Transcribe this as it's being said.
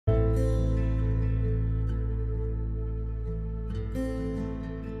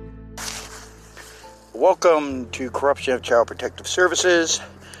Welcome to Corruption of Child Protective Services.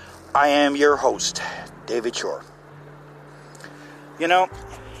 I am your host, David Shore. You know,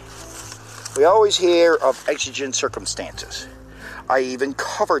 we always hear of exigent circumstances. I even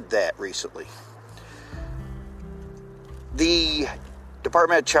covered that recently. The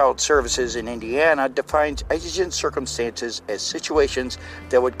Department of Child Services in Indiana defines exigent circumstances as situations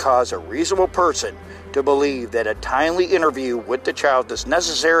that would cause a reasonable person to believe that a timely interview with the child is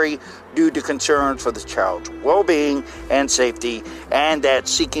necessary due to concerns for the child's well-being and safety, and that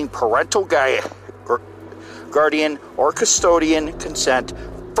seeking parental guardian or custodian consent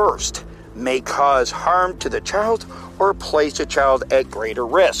first may cause harm to the child or place the child at greater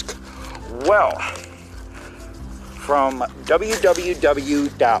risk. Well, from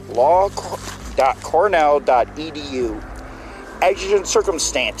www.law.cornell.edu, exigent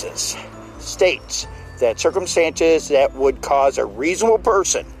circumstances states that circumstances that would cause a reasonable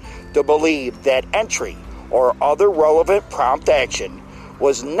person to believe that entry or other relevant prompt action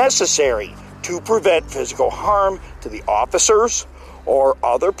was necessary to prevent physical harm to the officers or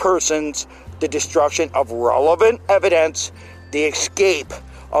other persons, the destruction of relevant evidence, the escape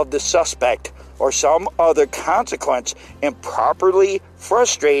of the suspect, or some other consequence improperly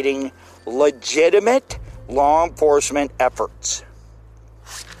frustrating legitimate law enforcement efforts.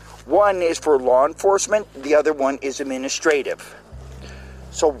 One is for law enforcement, the other one is administrative.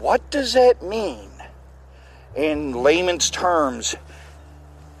 So what does that mean? In layman's terms,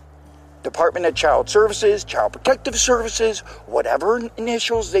 Department of Child Services, Child Protective Services, whatever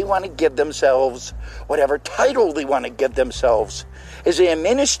initials they want to give themselves, whatever title they want to give themselves, is an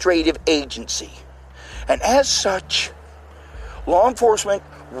administrative agency. And as such, law enforcement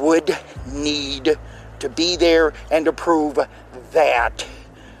would need to be there and to prove that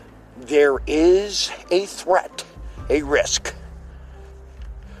there is a threat, a risk.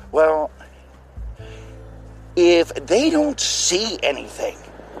 Well, if they don't see anything,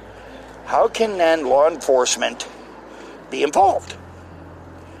 how can then law enforcement be involved?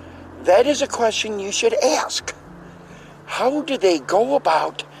 That is a question you should ask. How do they go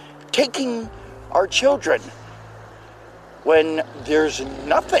about taking our children when there's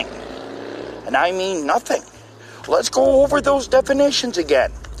nothing? And I mean nothing. Let's go over those definitions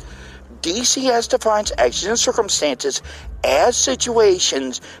again. DCS defines exigent circumstances as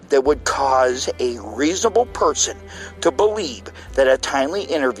situations that would cause a reasonable person to believe that a timely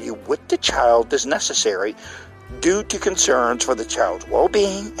interview with the child is necessary due to concerns for the child's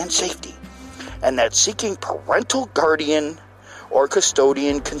well-being and safety, and that seeking parental guardian or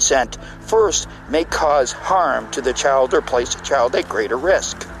custodian consent first may cause harm to the child or place the child at greater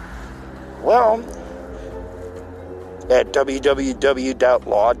risk. Well, at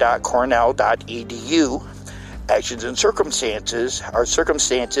www.law.cornell.edu, actions and circumstances are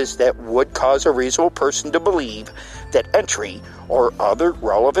circumstances that would cause a reasonable person to believe that entry or other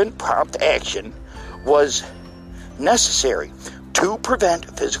relevant prompt action was necessary to prevent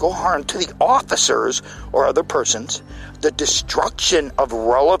physical harm to the officers or other persons, the destruction of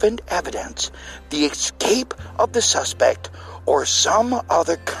relevant evidence, the escape of the suspect, or some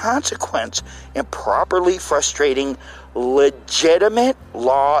other consequence improperly frustrating legitimate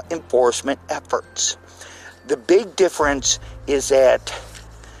law enforcement efforts. The big difference is that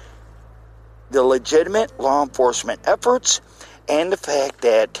the legitimate law enforcement efforts and the fact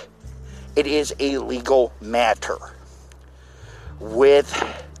that it is a legal matter. With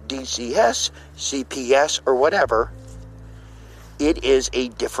DCS, CPS, or whatever, it is a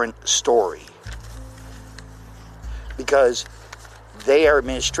different story. Because they are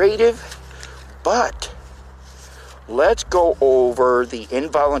administrative, but let's go over the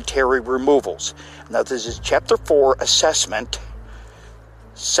involuntary removals. Now, this is Chapter 4, Assessment,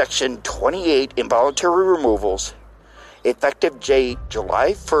 Section 28, Involuntary Removals, effective date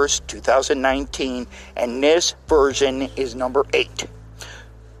July 1st, 2019, and this version is number 8.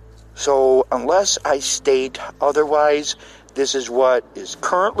 So, unless I state otherwise, this is what is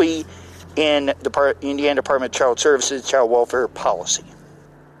currently in the Indiana Department of Child Services Child Welfare Policy.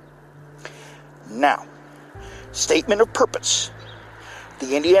 Now, statement of purpose.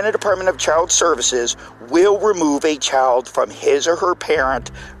 The Indiana Department of Child Services will remove a child from his or her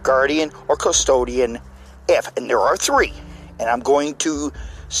parent, guardian, or custodian if, and there are 3, and I'm going to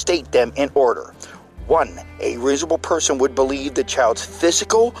state them in order. 1, a reasonable person would believe the child's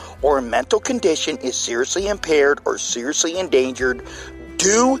physical or mental condition is seriously impaired or seriously endangered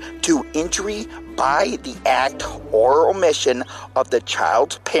due to injury by the act or omission of the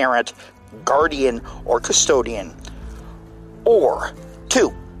child's parent, guardian, or custodian. Or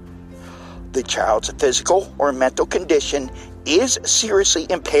 2, the child's physical or mental condition is seriously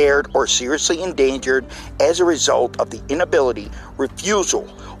impaired or seriously endangered as a result of the inability, refusal,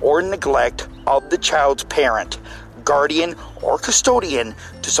 or neglect of the child's parent, guardian, or custodian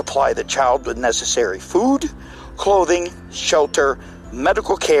to supply the child with necessary food, clothing, shelter,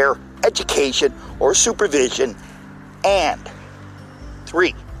 medical care, education, or supervision. And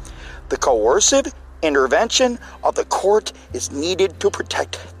 3. The coercive intervention of the court is needed to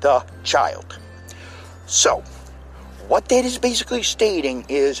protect the child. So, what that is basically stating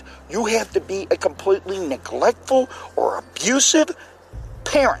is you have to be a completely neglectful or abusive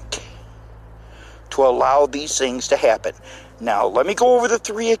parent to allow these things to happen. Now, let me go over the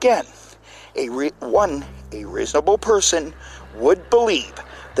 3 again. A reasonable person would believe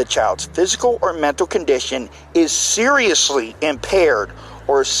the child's physical or mental condition is seriously impaired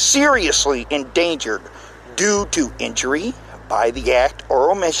or seriously endangered due to injury by the act or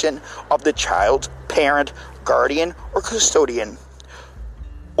omission of the child's parent, guardian, or custodian.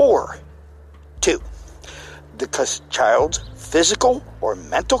 Or 2. The child's physical or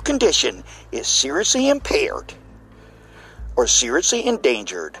mental condition is seriously impaired or seriously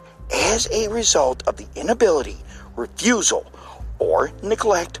endangered as a result of the inability, refusal, or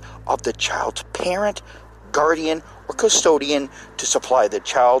neglect of the child's parent, guardian, or custodian to supply the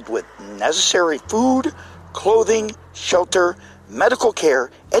child with necessary food, clothing, shelter, medical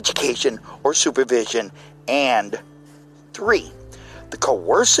care, education, or supervision. And 3. The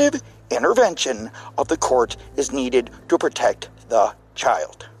coercive intervention of the court is needed to protect the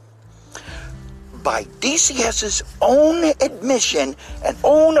child. By DCS's own admission and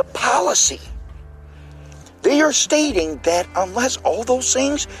own policy, they are stating that unless all those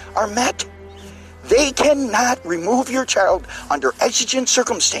things are met, they cannot remove your child under exigent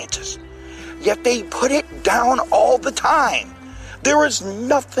circumstances. Yet they put it down all the time. There is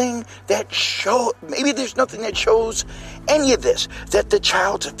nothing that shows any of this, that the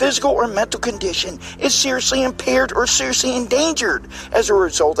child's physical or mental condition is seriously impaired or seriously endangered as a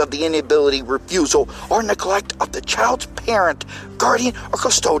result of the inability, refusal, or neglect of the child's parent, guardian, or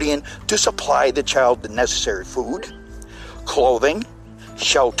custodian to supply the child the necessary food, clothing,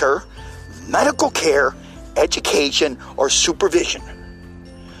 shelter, medical care, education, or supervision.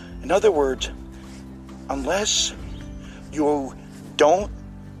 In other words, unless you don't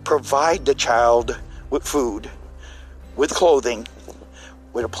provide the child with food, with clothing,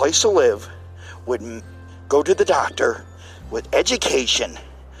 with a place to live, with go to the doctor, with education,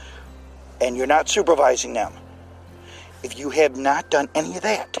 and you're not supervising them, if you have not done any of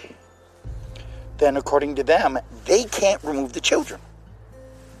that, then according to them, they can't remove the children.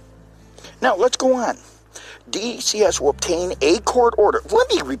 Now, let's go on. DCS will obtain a court order. Let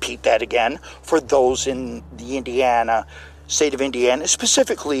me repeat that again for those in the state of Indiana,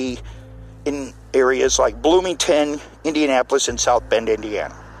 specifically in areas like Bloomington, Indianapolis, and South Bend,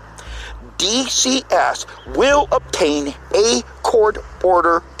 Indiana. DCS will obtain a court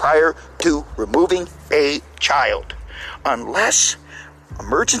order prior to removing a child, unless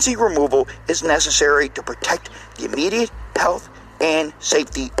emergency removal is necessary to protect the immediate health and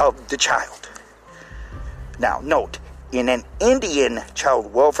safety of the child. Now, note, in an Indian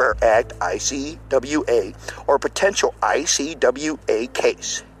Child Welfare Act, ICWA, or potential ICWA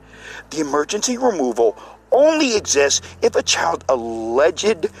case, the emergency removal only exists if a child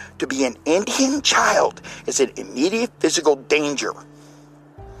alleged to be an Indian child is in immediate physical danger.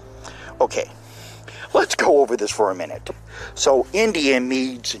 Okay, let's go over this for a minute. So, Indian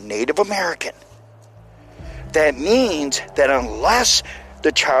means Native American. That means that unless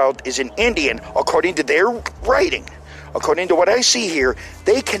the child is an Indian, according to their writing, according to what I see here,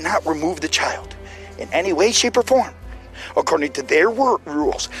 they cannot remove the child in any way, shape, or form, according to their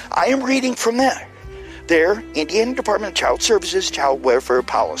rules. I am reading from their Indiana Department of Child Services Child Welfare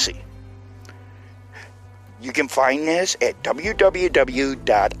Policy. You can find this at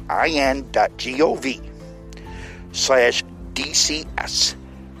www.in.gov/DCS.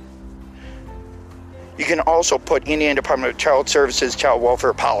 You can also put Indiana Department of Child Services Child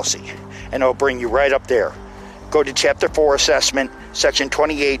Welfare Policy, and it'll bring you right up there. Go to Chapter 4 Assessment, Section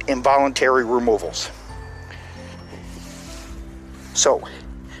 28, Involuntary Removals. So,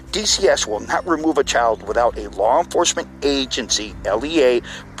 DCS will not remove a child without a law enforcement agency, LEA,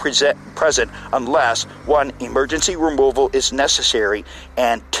 present unless 1. Emergency removal is necessary,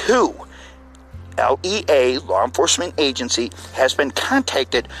 and 2. LEA, law enforcement agency, has been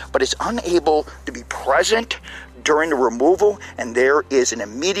contacted but is unable to be present during the removal, and there is an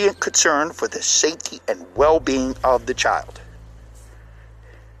immediate concern for the safety and well-being of the child.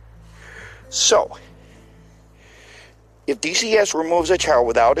 So, If DCS removes a child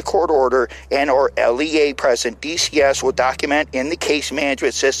without a court order and or LEA present, DCS will document in the case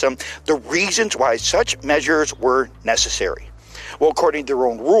management system the reasons why such measures were necessary. Well, according to their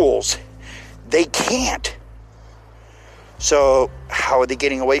own rules, they can't. So how are they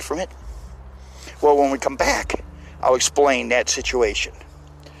getting away from it? Well, when we come back, I'll explain that situation.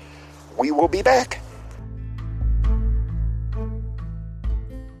 We will be back.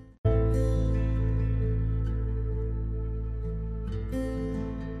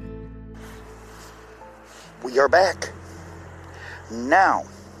 We are back. Now,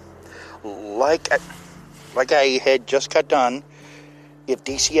 like I had just got done, if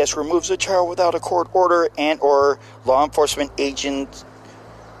DCS removes a child without a court order and or law enforcement agent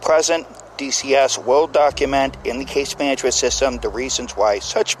present, DCS will document in the case management system the reasons why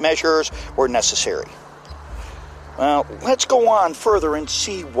such measures were necessary. Well, let's go on further and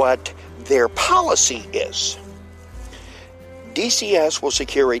see what their policy is. DCS will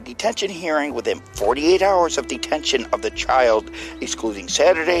secure a detention hearing within 48 hours of detention of the child, excluding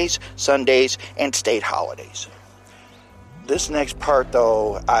Saturdays, Sundays, and state holidays. This next part,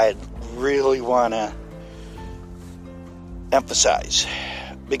 though, I really want to emphasize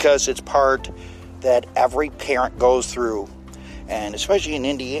because it's part that every parent goes through, and especially in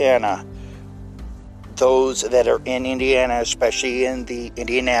Indiana, those that are in Indiana, especially in the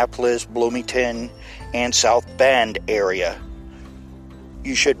Indianapolis, Bloomington, and South Bend area,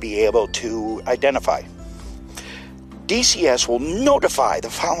 you should be able to identify. DCS will notify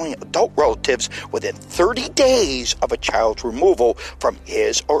the following adult relatives within 30 days of a child's removal from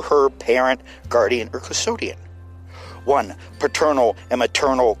his or her parent, guardian, or custodian. 1. Paternal and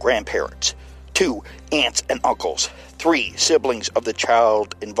maternal grandparents. 2. Aunts and uncles. 3. Siblings of the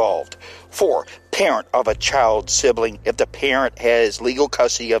child involved. 4. Parent of a child's sibling if the parent has legal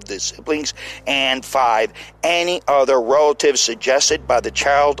custody of the siblings. And 5. Any other relative suggested by the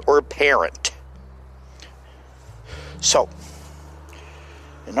child or parent. So,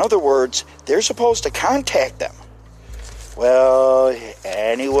 in other words, they're supposed to contact them. Well,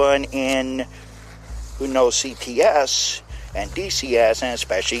 anyone who knows CPS and DCS, and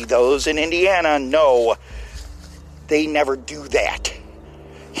especially those in Indiana, know they never do that.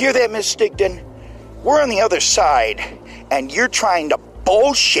 Hear that, Miss Stigdon? We're on the other side, and you're trying to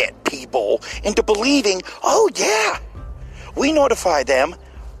bullshit people into believing, oh yeah, we notify them.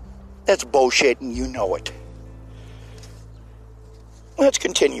 That's bullshit, and you know it. Let's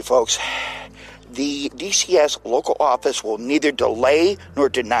continue, folks. The DCS local office will neither delay nor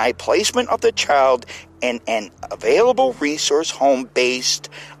deny placement of the child in an available resource home based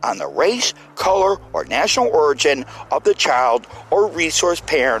on the race, color, or national origin of the child or resource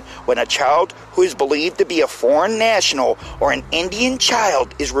parent when a child who is believed to be a foreign national or an Indian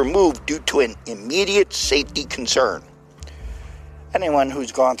child is removed due to an immediate safety concern. Anyone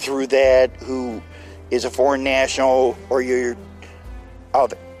who's gone through that, who is a foreign national or you're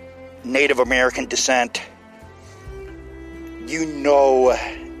of Native American descent, you know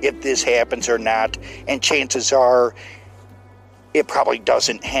if this happens or not, and chances are it probably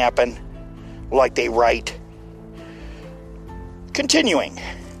doesn't happen like they write. Continuing,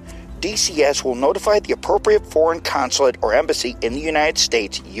 DCS will notify the appropriate foreign consulate or embassy in the United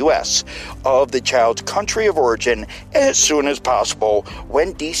States, U.S., of the child's country of origin as soon as possible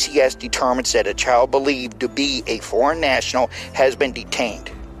when DCS determines that a child believed to be a foreign national has been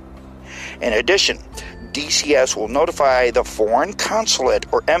detained. In addition, DCS will notify the foreign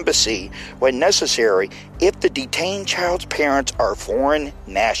consulate or embassy when necessary if the detained child's parents are foreign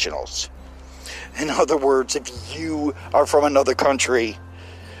nationals. In other words, if you are from another country,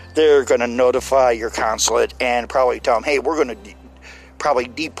 they're going to notify your consulate and probably tell them, hey, we're going to probably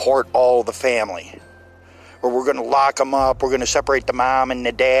deport all the family. Or we're going to lock them up. We're going to separate the mom and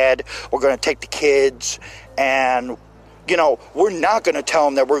the dad. We're going to take the kids. And, we're not going to tell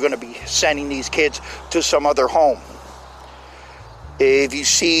them that we're going to be sending these kids to some other home. If you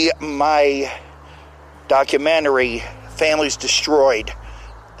see my documentary, Families Destroyed,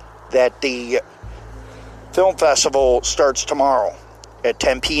 that the film festival starts tomorrow at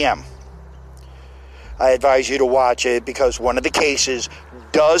 10 p.m. I advise you to watch it because one of the cases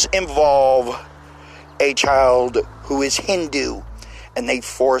does involve a child who is Hindu and they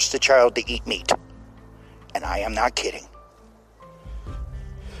forced the child to eat meat. And I am not kidding.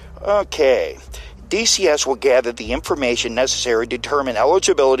 Okay. DCS will gather the information necessary to determine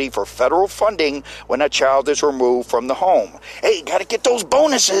eligibility for federal funding when a child is removed from the home. Hey, got to get those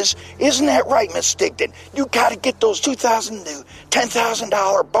bonuses. Isn't that right, Miss Stigdon? You got to get those $2,000 to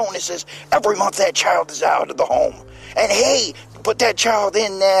 $10,000 bonuses every month that child is out of the home. And hey, put that child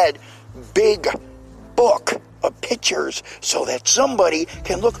in that big book of pictures so that somebody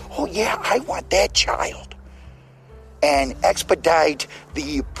can look, oh yeah, I want that child, and expedite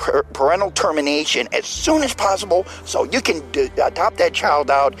the parental termination as soon as possible so you can adopt that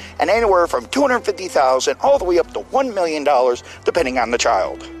child out, and anywhere from $250,000 all the way up to $1 million, depending on the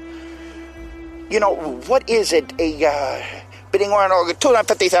child. You know, what is it? Bidding war on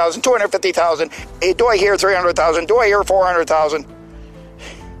 $250,000, $250,000. Do I hear $300,000? Do I hear $400,000?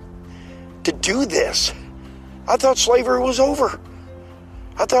 To do this, I thought slavery was over.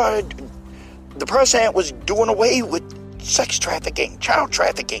 I thought the president was doing away with sex trafficking, child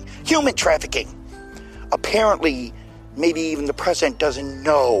trafficking, human trafficking. Apparently, maybe even the president doesn't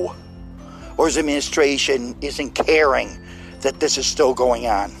know, or his administration isn't caring that this is still going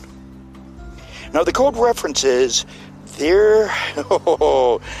on. Now, the code references there,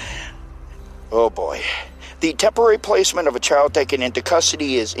 oh boy. The temporary placement of a child taken into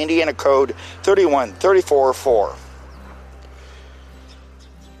custody is Indiana Code 31344.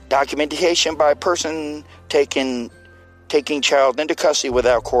 Documentation by person taking child into custody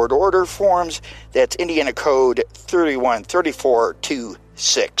without court order forms, that's Indiana Code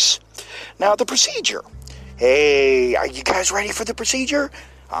 313426. Now, the procedure. Hey, are you guys ready for the procedure?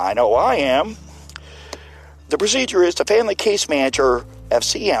 I know I am. The procedure is the family case manager,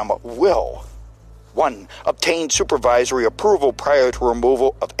 FCM, will 1. Obtain supervisory approval prior to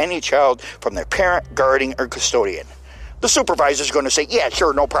removal of any child from their parent, guardian, or custodian. The supervisor is going to say, yeah,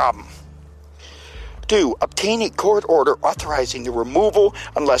 sure, no problem. 2. Obtain a court order authorizing the removal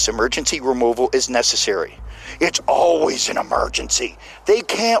unless emergency removal is necessary. It's always an emergency. They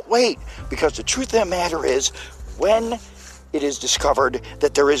can't wait, because the truth of the matter is, when it is discovered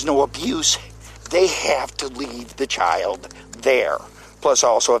that there is no abuse, they have to leave the child there. Plus,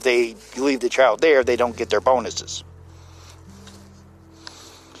 also, if they leave the child there, they don't get their bonuses.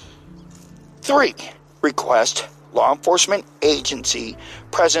 3. Request law enforcement agency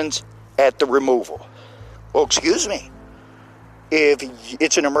presence at the removal. Well, excuse me. If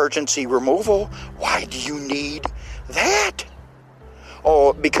it's an emergency removal, why do you need that?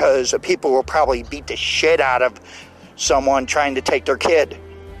 Oh, because people will probably beat the shit out of someone trying to take their kid.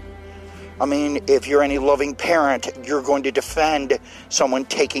 I mean, if you're any loving parent, you're going to defend someone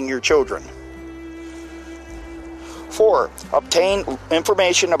taking your children. 4. Obtain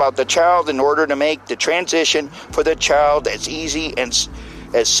information about the child in order to make the transition for the child as easy and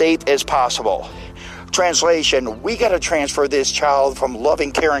as safe as possible. Translation, we got to transfer this child from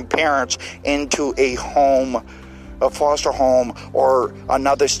loving, caring parents into a home, a foster home, or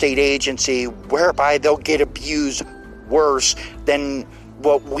another state agency whereby they'll get abused worse than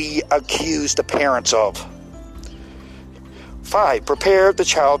what we accuse the parents of. 5. Prepare the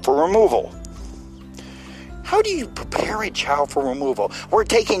child for removal. How do you prepare a child for removal? We're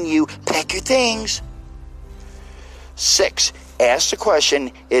taking you, pack your things. 6. Ask the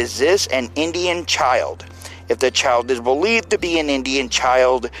question, is this an Indian child? If the child is believed to be an Indian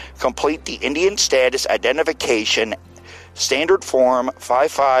child, complete the Indian status identification standard form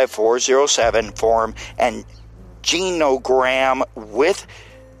 55407 form and genogram with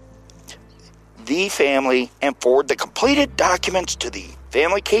the family and forward the completed documents to the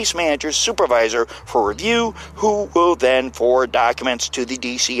family case manager's supervisor for review, who will then forward documents to the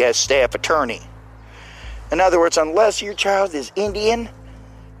DCS staff attorney. In other words, unless your child is Indian,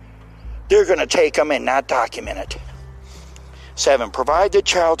 they're going to take them and not document it. 7. Provide the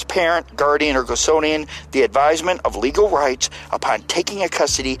child's parent, guardian, or custodian the advisement of legal rights upon taking a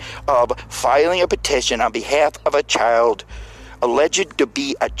custody of filing a petition on behalf of a child alleged to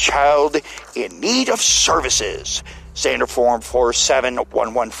be a child in need of services. Standard Form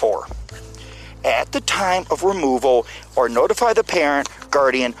 47114. At the time of removal, or notify the parent,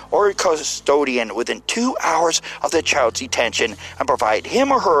 guardian, or custodian within 2 hours of the child's detention and provide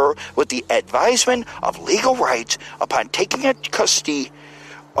him or her with the advisement of legal rights upon taking a custody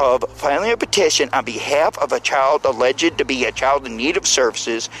of filing a petition on behalf of a child alleged to be a child in need of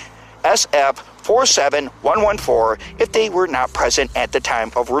services, SF 47114, if they were not present at the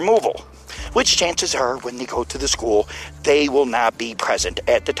time of removal. Which chances are, when they go to the school, they will not be present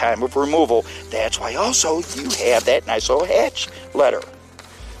at the time of removal. That's why also you have that nice little hatch letter,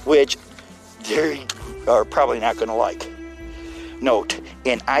 which they are probably not going to like. Note,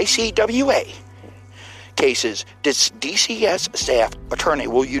 in ICWA cases, this DCS staff attorney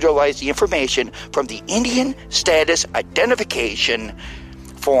will utilize the information from the Indian Status Identification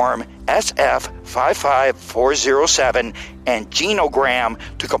Form SF 55407 and genogram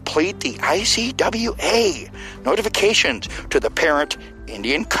to complete the ICWA notifications to the parent,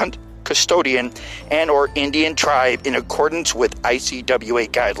 Indian custodian, and or Indian tribe in accordance with ICWA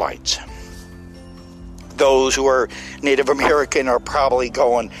guidelines. those who are Native American are probably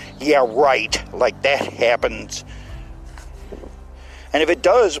going, yeah, right, like that happens. And if it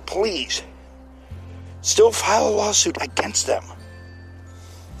does, please, still file a lawsuit against them.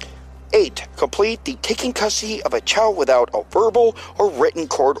 8. Complete the taking custody of a child without a verbal or written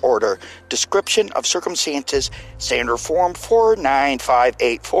court order. Description of circumstances, standard form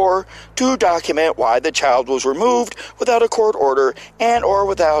 49584, to document why the child was removed without a court order and or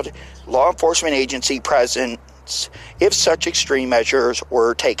without law enforcement agency presence if such extreme measures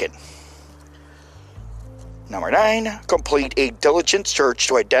were taken. Number 9. Complete a diligent search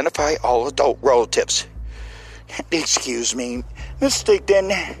to identify all adult relatives. Excuse me, Ms.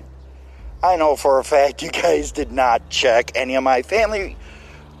 Stigdon, I know for a fact you guys did not check any of my family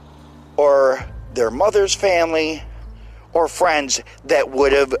or their mother's family or friends that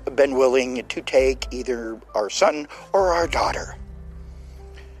would have been willing to take either our son or our daughter.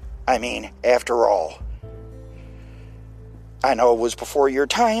 I mean, after all, I know it was before your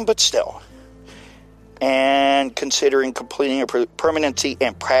time, but still. And considering completing a permanency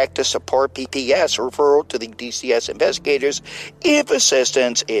and practice support PPS referral to the DCS investigators if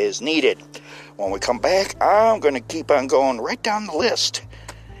assistance is needed. When we come back, I'm going to keep on going right down the list.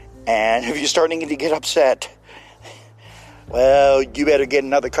 And if you're starting to get upset, well, you better get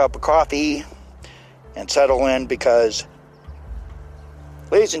another cup of coffee and settle in, because,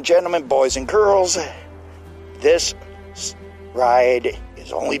 ladies and gentlemen, boys and girls, this ride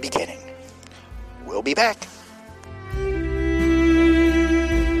is only beginning. We'll be back.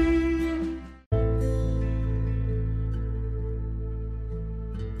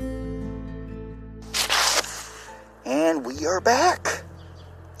 And we are back.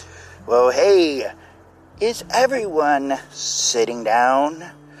 Well, hey, is everyone sitting down?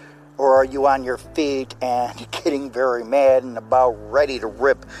 Or are you on your feet and getting very mad and about ready to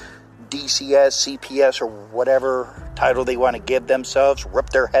rip DCS, CPS, or whatever title they want to give themselves, rip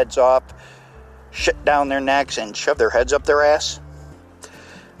their heads off, shut down their necks, and shove their heads up their ass?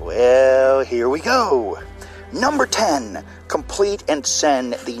 Well, here we go. Number 10, complete and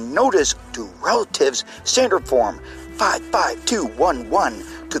send the notice to relatives standard form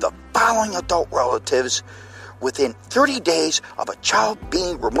 55211 to the following adult relatives within 30 days of a child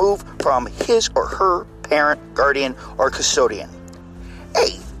being removed from his or her parent, guardian, or custodian.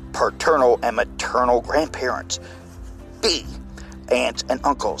 A. Paternal and maternal grandparents. B. Aunts and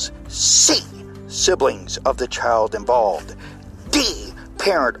uncles. C. Siblings of the child involved. D.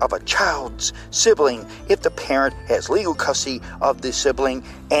 Parent of a child's sibling if the parent has legal custody of the sibling.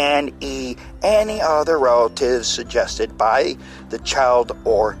 And E. Any other relatives suggested by the child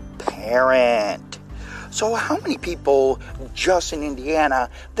or parent. So how many people just in Indiana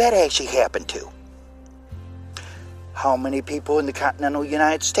that actually happened to? How many people in the continental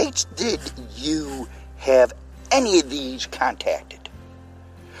United States did you have any of these contacted?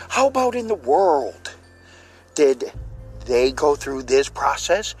 How about in the world? Did they go through this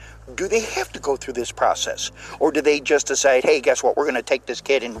process? Do they have to go through this process? Or do they just decide, hey, guess what, we're going to take this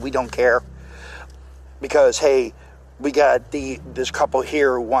kid and we don't care? Because, hey, we got this couple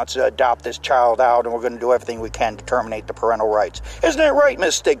here who wants to adopt this child out, and we're going to do everything we can to terminate the parental rights. Isn't that right,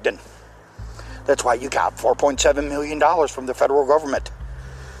 Miss Stigdon? That's why you got $4.7 million from the federal government.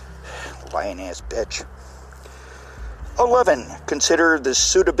 Lying-ass bitch. 11. Consider the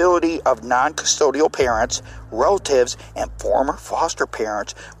suitability of non-custodial parents, relatives, and former foster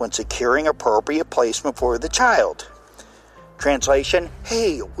parents when securing appropriate placement for the child. Translation,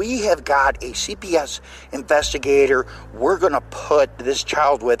 hey, we have got a CPS investigator we're going to put this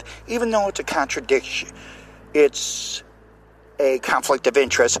child with, even though it's a contradiction. It's a conflict of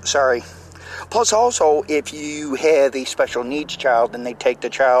interest, sorry. Plus also, if you have a special needs child and they take the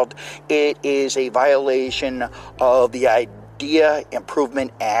child, it is a violation of the Idea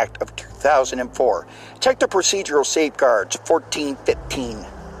Improvement Act of 2004. Check the procedural safeguards, 1415.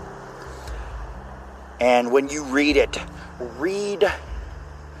 And when you read it, read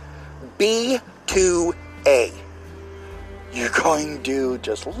B2A. You're going to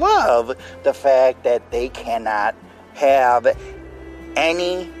just love the fact that they cannot have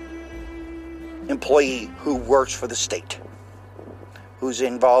any employee who works for the state who's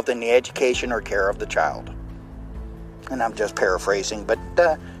involved in the education or care of the child. And I'm just paraphrasing, but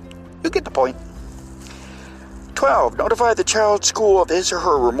you get the point. 12. Notify the child's school of his or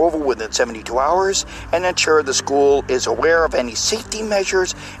her removal within 72 hours and ensure the school is aware of any safety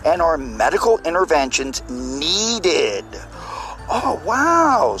measures and or medical interventions needed. Oh,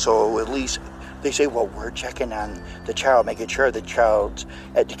 wow. So at least they say, well, we're checking on the child, making sure the child's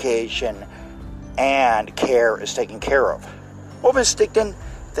education and care is taken care of. Well, Ms. Stigdon,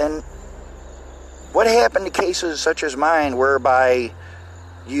 then What happened to cases such as mine whereby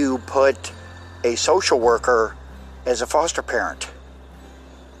you put a social worker as a foster parent?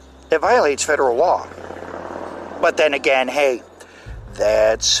 It violates federal law. But then again, hey,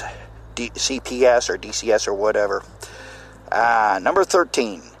 that's CPS or DCS or whatever. Number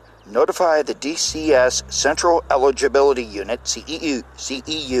 13, notify the DCS Central Eligibility Unit,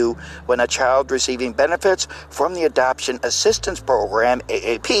 CEU, when a child receiving benefits from the Adoption Assistance Program,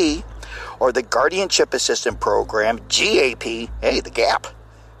 AAP, or the Guardianship Assistance Program, GAP, hey, the GAP,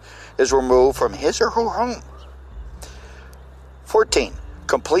 is removed from his or her home. 14.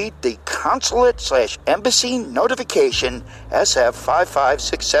 Complete the consulate/embassy notification SF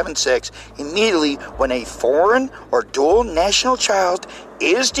 55676 immediately when a foreign or dual national child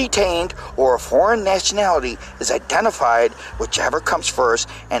is detained or a foreign nationality is identified, whichever comes first,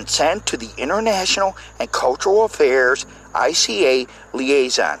 and sent to the International and Cultural Affairs ICA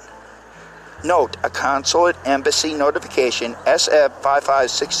liaison. Note, a consulate embassy notification SF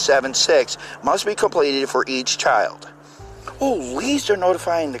 55676 must be completed for each child. Oh, at least they're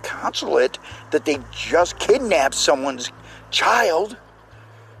notifying the consulate that they just kidnapped someone's child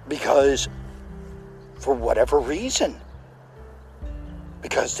because, for whatever reason,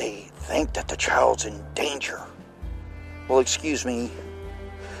 because they think that the child's in danger. Well, excuse me.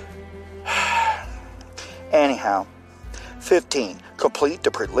 Anyhow, 15. Complete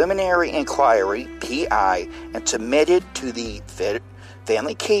the preliminary inquiry, PI, and submit it to the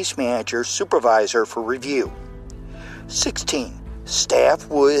Family Case Manager Supervisor for review. 16. Staff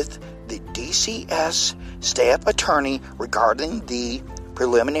with the DCS staff attorney regarding the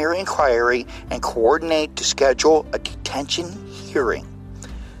preliminary inquiry and coordinate to schedule a detention hearing.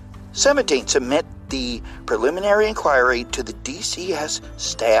 17. Submit the preliminary inquiry to the DCS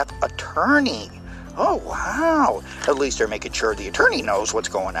staff attorney. Oh, wow. At least they're making sure the attorney knows what's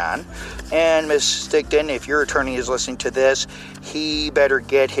going on. And Ms. Stickton, if your attorney is listening to this, he better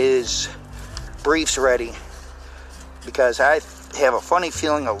get his briefs ready. Because I have a funny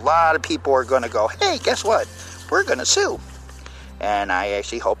feeling a lot of people are going to go, hey, guess what? We're going to sue. And I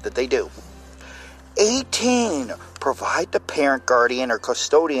actually hope that they do. 18. Provide the parent, guardian, or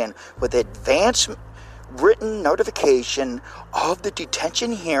custodian with advance written notification of the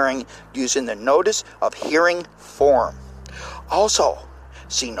detention hearing using the Notice of Hearing form. Also,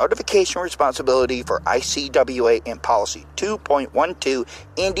 see notification responsibility for ICWA in Policy 2.12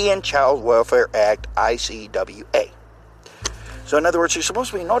 Indian Child Welfare Act, ICWA. So in other words, you're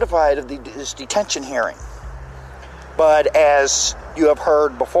supposed to be notified of this detention hearing. But as you have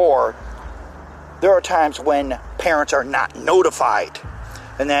heard before, there are times when parents are not notified.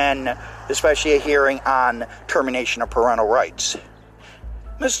 And then, especially a hearing on termination of parental rights.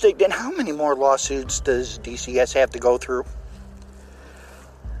 Ms. Stigdon, how many more lawsuits does DCS have to go through?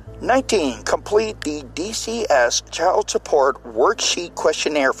 19. Complete the DCS Child Support Worksheet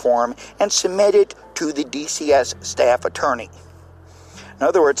Questionnaire form and submit it to the DCS staff attorney. In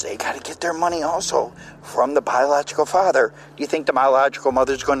other words, they got to get their money also from the biological father. Do you think the biological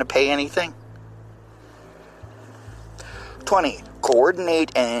mother is going to pay anything? 20.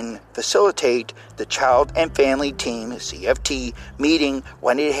 Coordinate and facilitate the Child and Family Team, CFT, meeting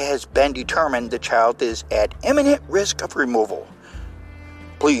when it has been determined the child is at imminent risk of removal.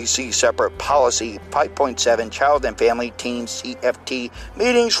 Please see separate Policy 5.7 Child and Family Team, CFT,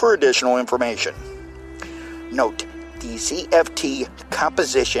 meetings for additional information. Note, the CFT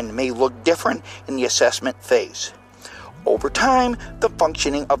composition may look different in the assessment phase. Over time, the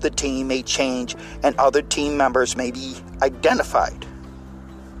functioning of the team may change and other team members may be identified.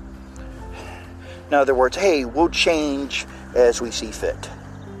 In other words, hey, we'll change as we see fit.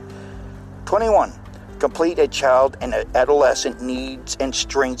 21. Complete a child and adolescent needs and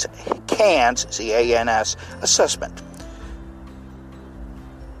strengths CANS, C-A-N-S, assessment.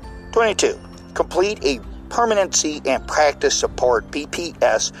 22. Complete a Permanency and Practice Support,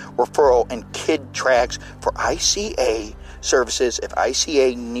 PPS, referral and KID tracks for ICA services if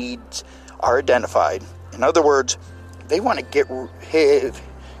ICA needs are identified. In other words, they want to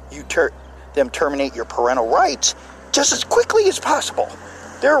them terminate your parental rights just as quickly as possible.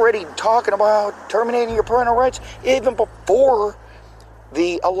 They're already talking about terminating your parental rights even before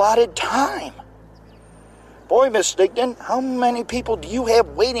the allotted time. Boy, Miss Stigdon, how many people do you have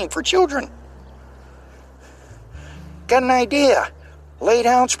waiting for children? Got an idea? Lay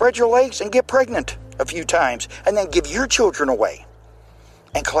down, spread your legs, and get pregnant a few times, and then give your children away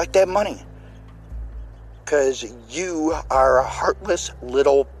and collect that money. Because you are a heartless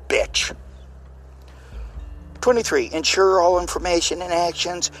little bitch. 23. Ensure all information and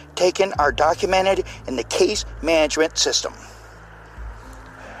actions taken are documented in the case management system.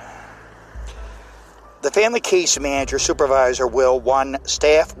 The family case manager supervisor will, 1,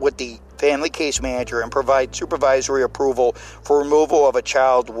 staff with the family case manager and provide supervisory approval for removal of a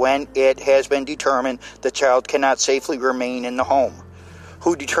child when it has been determined the child cannot safely remain in the home.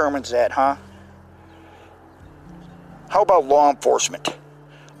 Who determines that, huh? How about law enforcement?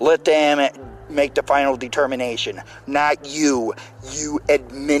 Let them make the final determination, not you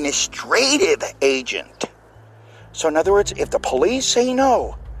administrative agent. So in other words, if the police say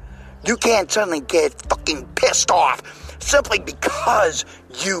no, you can't suddenly get fucking pissed off simply because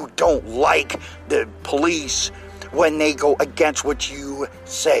you don't like the police when they go against what you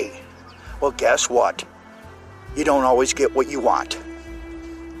say. Well, guess what? You don't always get what you want.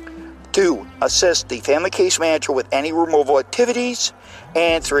 2, assist the family case manager with any removal activities.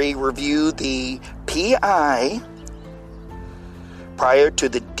 And 3, review the PI prior to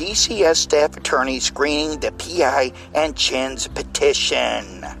the DCS staff attorney screening the PI and CHIN's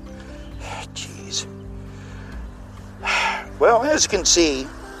petition. Jeez. Well, as you can see,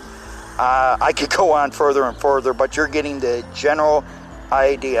 I could go on further and further, but you're getting the general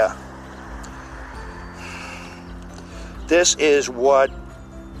idea. This is what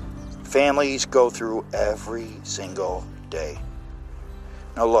families go through every single day.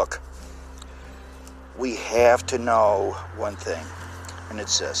 Now look, we have to know one thing, and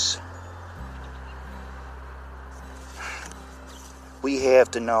it's this. We have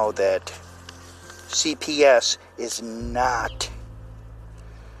to know that CPS is not,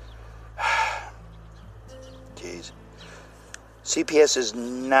 CPS is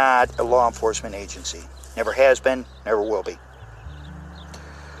not a law enforcement agency. Never has been, never will be.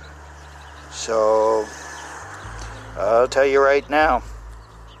 So, I'll tell you right now,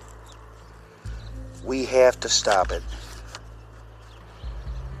 we have to stop it.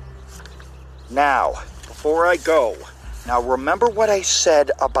 Now, before I go, now remember what I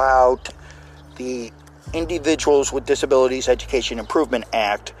said about the Individuals with Disabilities Education Improvement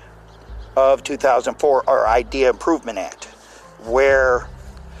Act of 2004, or IDEA Improvement Act, where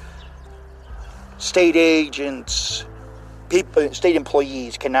state agents, state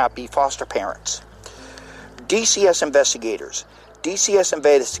employees cannot be foster parents. DCS investigators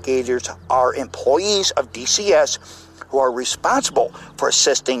are employees of DCS who are responsible for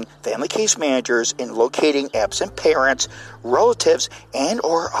assisting family case managers in locating absent parents, relatives, and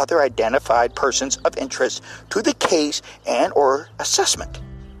or other identified persons of interest to the case and or assessment.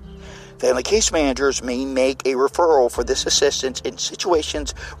 Family case managers may make a referral for this assistance in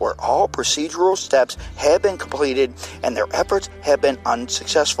situations where all procedural steps have been completed and their efforts have been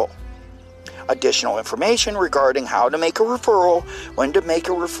unsuccessful. Additional information regarding how to make a referral, when to make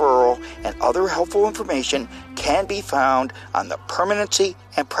a referral, and other helpful information can be found on the Permanency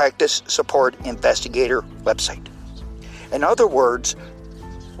and Practice Support Investigator website. In other words,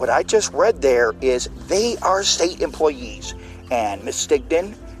 what I just read there is they are state employees, and Ms.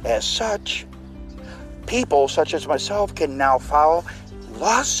 Stigdon, as such, people such as myself can now file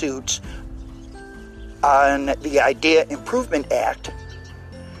lawsuits on the IDEA Improvement Act.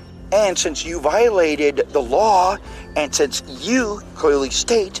 And since you violated the law, and since you clearly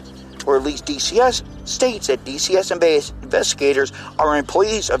state, or at least DCS states that DCS investigators are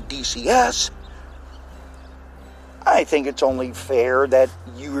employees of DCS, I think it's only fair that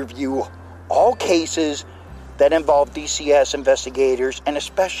you review all cases that involve DCS investigators, and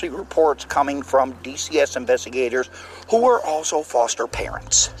especially reports coming from DCS investigators who are also foster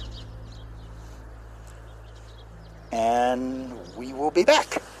parents. And we will be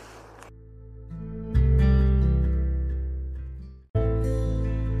back.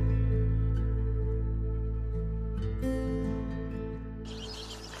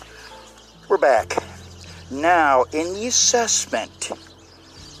 We're back. Now, in the assessment,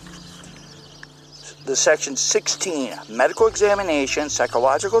 the section 16, medical examination,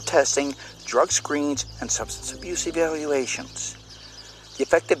 psychological testing, drug screens, and substance abuse evaluations. The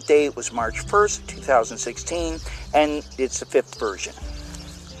effective date was March 1st, 2016, and it's the 5th version.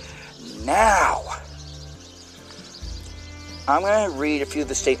 Now, I'm going to read a few of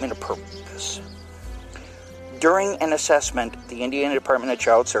the statement of purpose. During an assessment, the Indiana Department of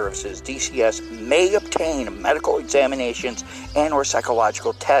Child Services, DCS, may obtain medical examinations and or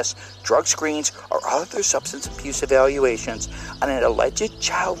psychological tests, drug screens, or other substance abuse evaluations on an alleged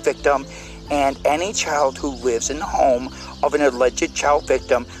child victim and any child who lives in the home of an alleged child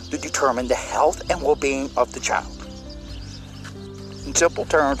victim to determine the health and well-being of the child. In simple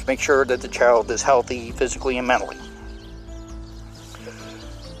terms, make sure that the child is healthy physically and mentally.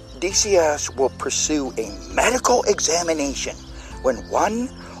 DCS will pursue a medical examination when one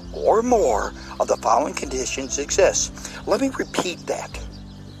or more of the following conditions exist. Let me repeat that.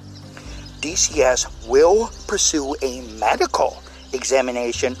 DCS will pursue a medical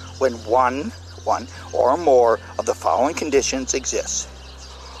examination when one or more of the following conditions exist.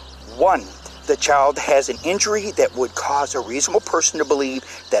 1. The child has an injury that would cause a reasonable person to believe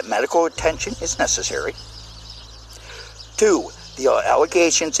that medical attention is necessary. 2. The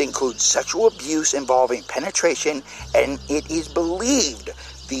allegations include sexual abuse involving penetration, and it is believed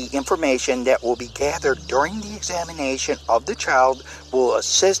the information that will be gathered during the examination of the child will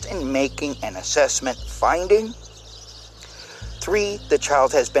assist in making an assessment finding. 3. The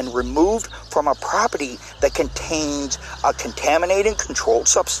child has been removed from a property that contains a contaminating controlled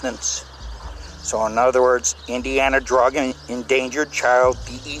substance. So in other words, Indiana Drug and Endangered Child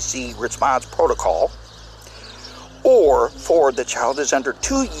DEC Response Protocol. Or 4. The child is under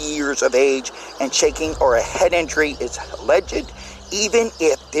 2 years of age and shaking or a head injury is alleged, even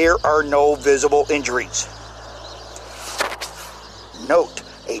if there are no visible injuries. Note,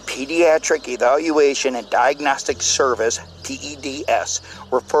 a Pediatric Evaluation and Diagnostic Service, PEDS,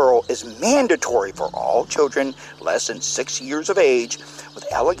 referral is mandatory for all children less than 6 years of age with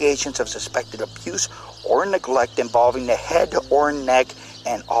allegations of suspected abuse or neglect involving the head or neck,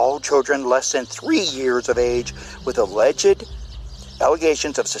 and all children less than 3 years of age with alleged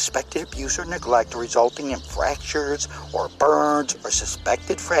allegations of suspected abuse or neglect resulting in fractures or burns or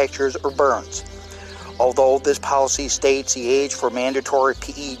suspected fractures or burns. Although this policy states the age for mandatory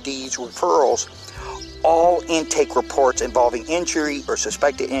PEDS referrals, all intake reports involving injury or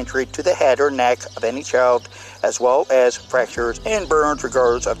suspected injury to the head or neck of any child, as well as fractures and burns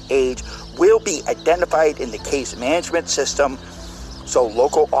regardless of age, will be identified in the case management system, so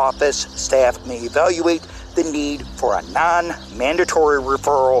local office staff may evaluate the need for a non-mandatory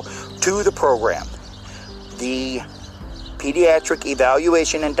referral to the program. The Pediatric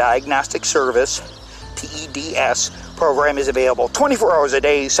Evaluation and Diagnostic Service, PEDS, program is available 24 hours a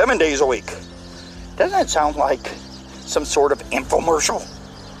day, 7 days a week. Doesn't that sound like some sort of infomercial?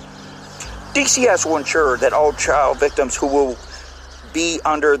 DCS will ensure that all child victims who will be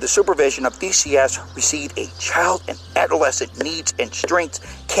under the supervision of DCS receive a child and adolescent needs and strengths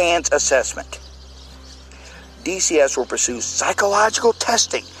CANS assessment. DCS will pursue psychological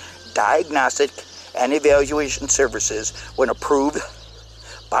testing, diagnostic, and evaluation services when approved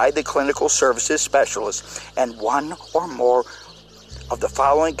by the clinical services specialist, and one or more of the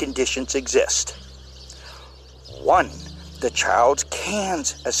following conditions exist. 1. The child's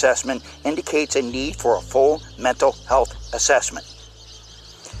CANS assessment indicates a need for a full mental health assessment.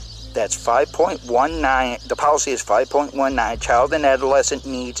 That's 5.19. The policy is 5.19, Child and Adolescent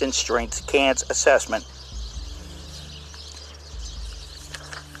Needs and Strengths CANS assessment.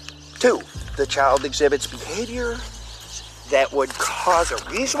 2. The child exhibits behavior that would cause a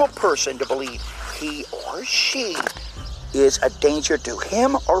reasonable person to believe he or she is a danger to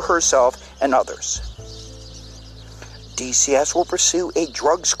him or herself and others. DCS will pursue a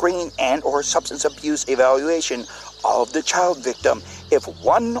drug screen and or substance abuse evaluation of the child victim if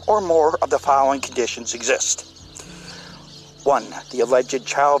one or more of the following conditions exist. 1. The alleged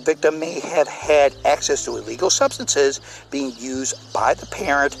child victim may have had access to illegal substances being used by the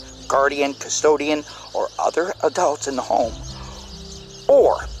parent, guardian, custodian, or other adults in the home.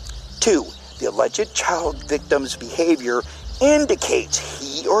 Or 2. The alleged child victim's behavior indicates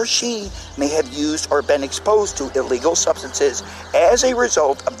he or she may have used or been exposed to illegal substances as a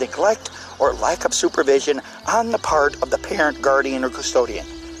result of neglect or lack of supervision on the part of the parent, guardian, or custodian.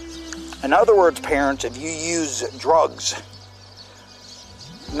 In other words, parents, if you use drugs,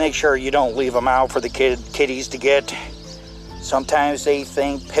 make sure you don't leave them out for the kiddies to get. Sometimes they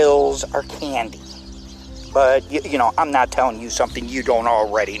think pills are candy. But, I'm not telling you something you don't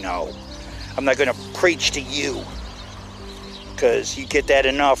already know. I'm not going to preach to you, because you get that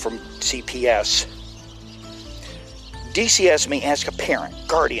enough from CPS. DCS may ask a parent,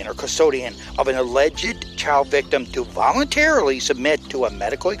 guardian, or custodian of an alleged child victim to voluntarily submit to a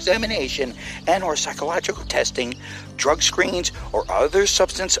medical examination and or psychological testing, drug screens, or other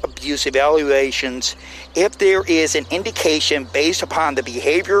substance abuse evaluations if there is an indication based upon the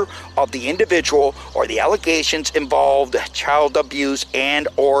behavior of the individual or the allegations involved child abuse and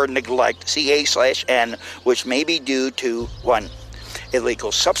or neglect, CA/N, which may be due to 1.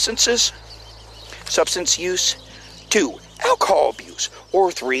 Illegal substance use, 2. Alcohol abuse, or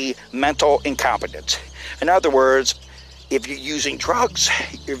 3. Mental incompetence. In other words, if you're using drugs,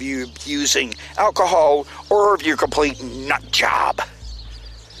 if you're using alcohol, or if you're a complete nut job.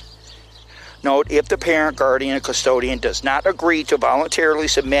 Note, if the parent, guardian, or custodian does not agree to voluntarily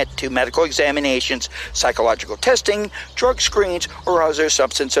submit to medical examinations, psychological testing, drug screens, or other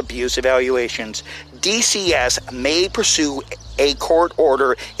substance abuse evaluations, DCS may pursue a court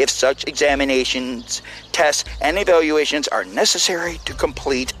order if such examinations, tests, and evaluations are necessary to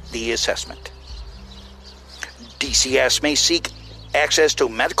complete the assessment. DCS may seek access to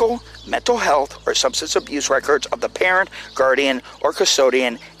medical, mental health, or substance abuse records of the parent, guardian, or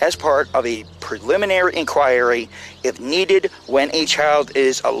custodian as part of a preliminary inquiry if needed when a child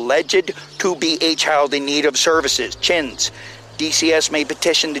is alleged to be a child in need of services, CHINS. DCS may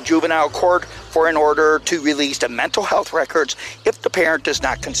petition the juvenile court for an order to release the mental health records if the parent does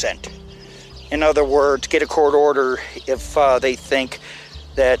not consent. In other words, get a court order if they think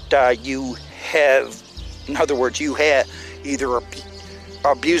that you have either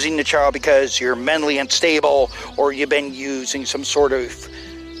abusing the child because you're mentally unstable or you've been using some sort of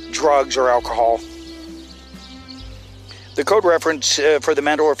drugs or alcohol. The code reference for the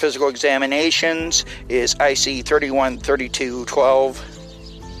mental or physical examinations is IC 313212.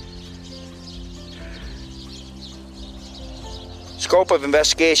 Scope of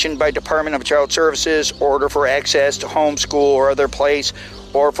investigation by Department of Child Services, order for access to home, school, or other place,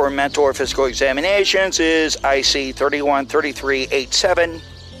 or for mental or physical examinations is IC 313387.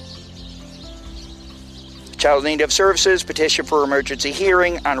 Child in need of services, petition for emergency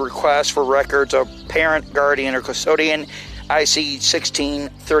hearing on request for records of parent, guardian, or custodian, IC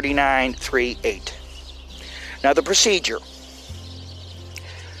 163938. Now the procedure.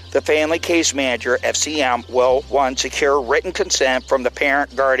 The Family Case Manager, FCM, will 1. Secure written consent from the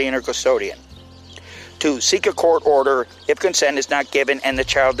parent, guardian, or custodian. 2. Seek a court order if consent is not given and the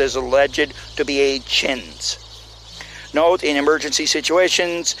child is alleged to be a CHINS. Note, in emergency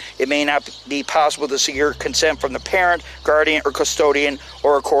situations, it may not be possible to secure consent from the parent, guardian, or custodian,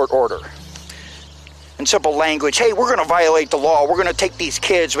 or a court order. In simple language, hey, we're going to violate the law. We're going to take these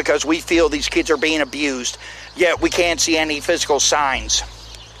kids because we feel these kids are being abused, yet we can't see any physical signs.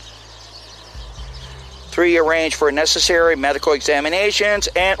 3. Arrange for necessary medical examinations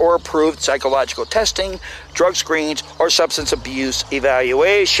and or approved psychological testing, drug screens, or substance abuse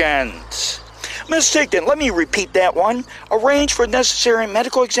evaluations. Mistaken, let me repeat that one. Arrange for necessary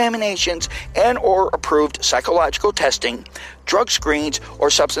medical examinations and or approved psychological testing, drug screens, or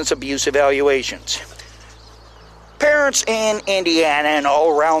substance abuse evaluations. Parents in Indiana and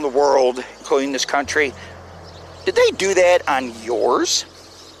all around the world, including this country, did they do that on yours?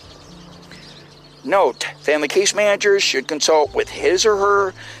 Note, family case managers should consult with his or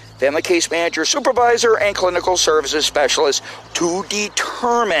her family case manager, supervisor, and clinical services specialist to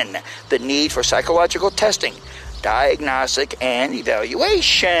determine the need for psychological testing, diagnostic, and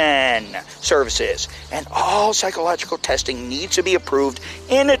evaluation services. And all psychological testing needs to be approved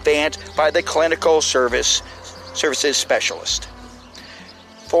in advance by the clinical services specialist.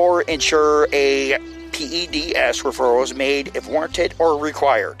 4. Ensure a PEDS referral is made if warranted or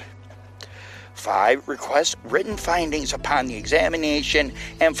required. 5. Request written findings upon the examination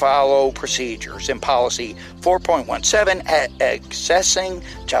and follow procedures in policy 4.17 accessing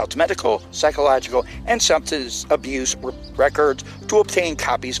child's medical, psychological, and substance abuse records to obtain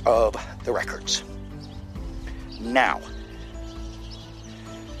copies of the records. Now,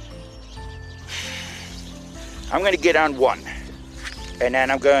 I'm going to get on one, and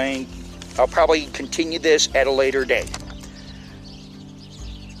then I'll probably continue this at a later date.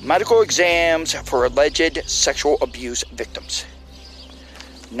 Medical exams for alleged sexual abuse victims.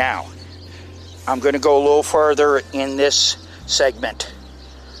 Now, I'm going to go a little further in this segment,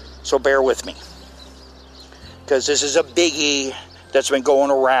 so bear with me, because this is a biggie that's been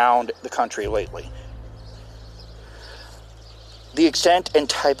going around the country lately. The extent and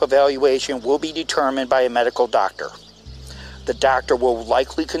type of evaluation will be determined by a medical doctor. The doctor will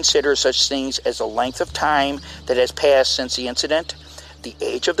likely consider such things as the length of time that has passed since the incident, the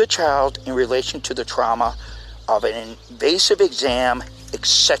age of the child in relation to the trauma of an invasive exam,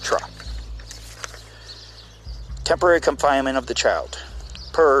 etc. Temporary confinement of the child.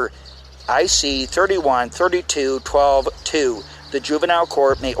 Per IC 313212-2, the juvenile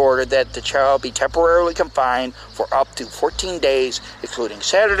court may order that the child be temporarily confined for up to 14 days, including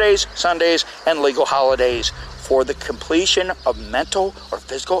Saturdays, Sundays, and legal holidays, for the completion of mental or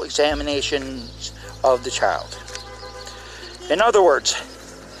physical examinations of the child. In other words,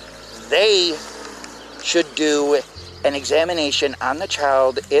 they should do an examination on the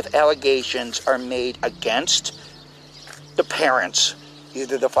child if allegations are made against the parents,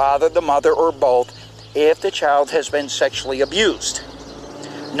 either the father, the mother, or both, if the child has been sexually abused.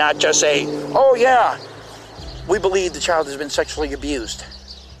 Not just say, oh yeah, we believe the child has been sexually abused.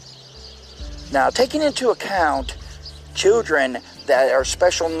 Now, taking into account children that are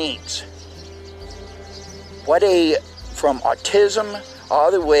special needs, from autism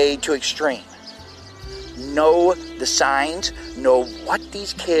all the way to extreme, know the signs, know what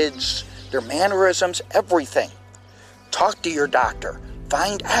these kids, their mannerisms, everything. Talk to your doctor.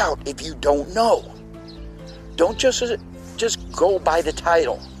 Find out if you don't know. Don't just go by the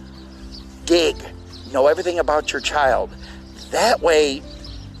title. Dig. Know everything about your child. That way,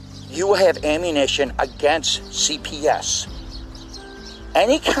 you will have ammunition against CPS.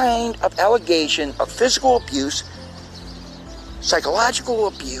 Any kind of allegation of physical abuse, psychological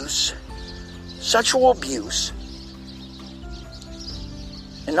abuse, sexual abuse.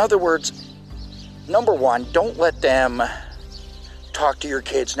 In other words, number one, don't let them talk to your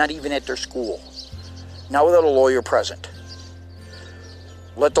kids, not even at their school, not without a lawyer present.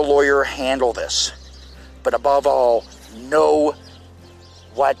 Let the lawyer handle this. But above all, know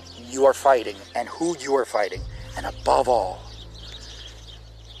what you are fighting and who you are fighting. And above all,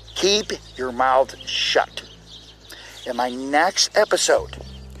 keep your mouth shut. In my next episode,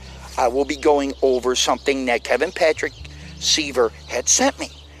 I will be going over something that Kevin Patrick Seaver had sent me.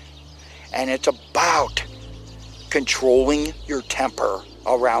 And it's about controlling your temper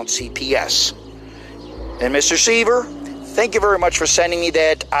around CPS. And Mr. Seaver, thank you very much for sending me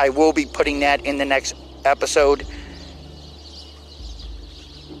that. I will be putting that in the next episode.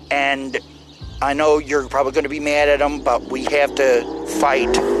 And I know you're probably going to be mad at him, but we have to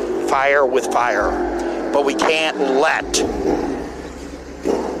fight fire with fire. But we can't let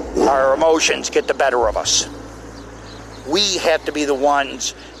our emotions get the better of us. We have to be the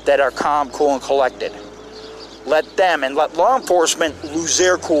ones that are calm, cool, and collected. Let them and let law enforcement lose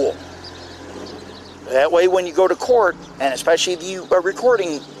their cool. That way when you go to court, and especially if you are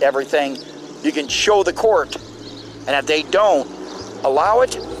recording everything, you can show the court. And if they don't allow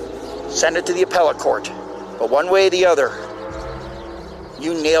it, send it to the appellate court. But one way or the other,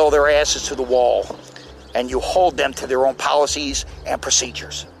 you nail their asses to the wall and you hold them to their own policies and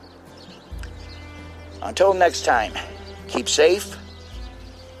procedures. Until next time, keep safe.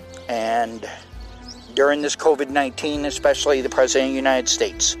 And during this COVID-19, especially the President of the United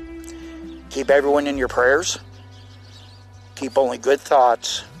States, keep everyone in your prayers. Keep only good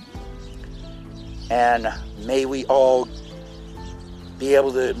thoughts. And may we all be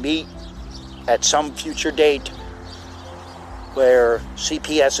able to meet at some future date where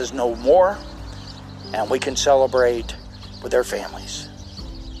CPS is no more and we can celebrate with our families.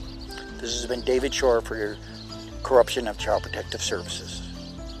 This has been David Shore for your Corruption of Child Protective Services.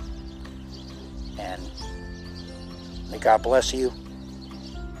 And may God bless you.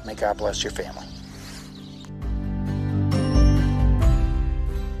 May God bless your family.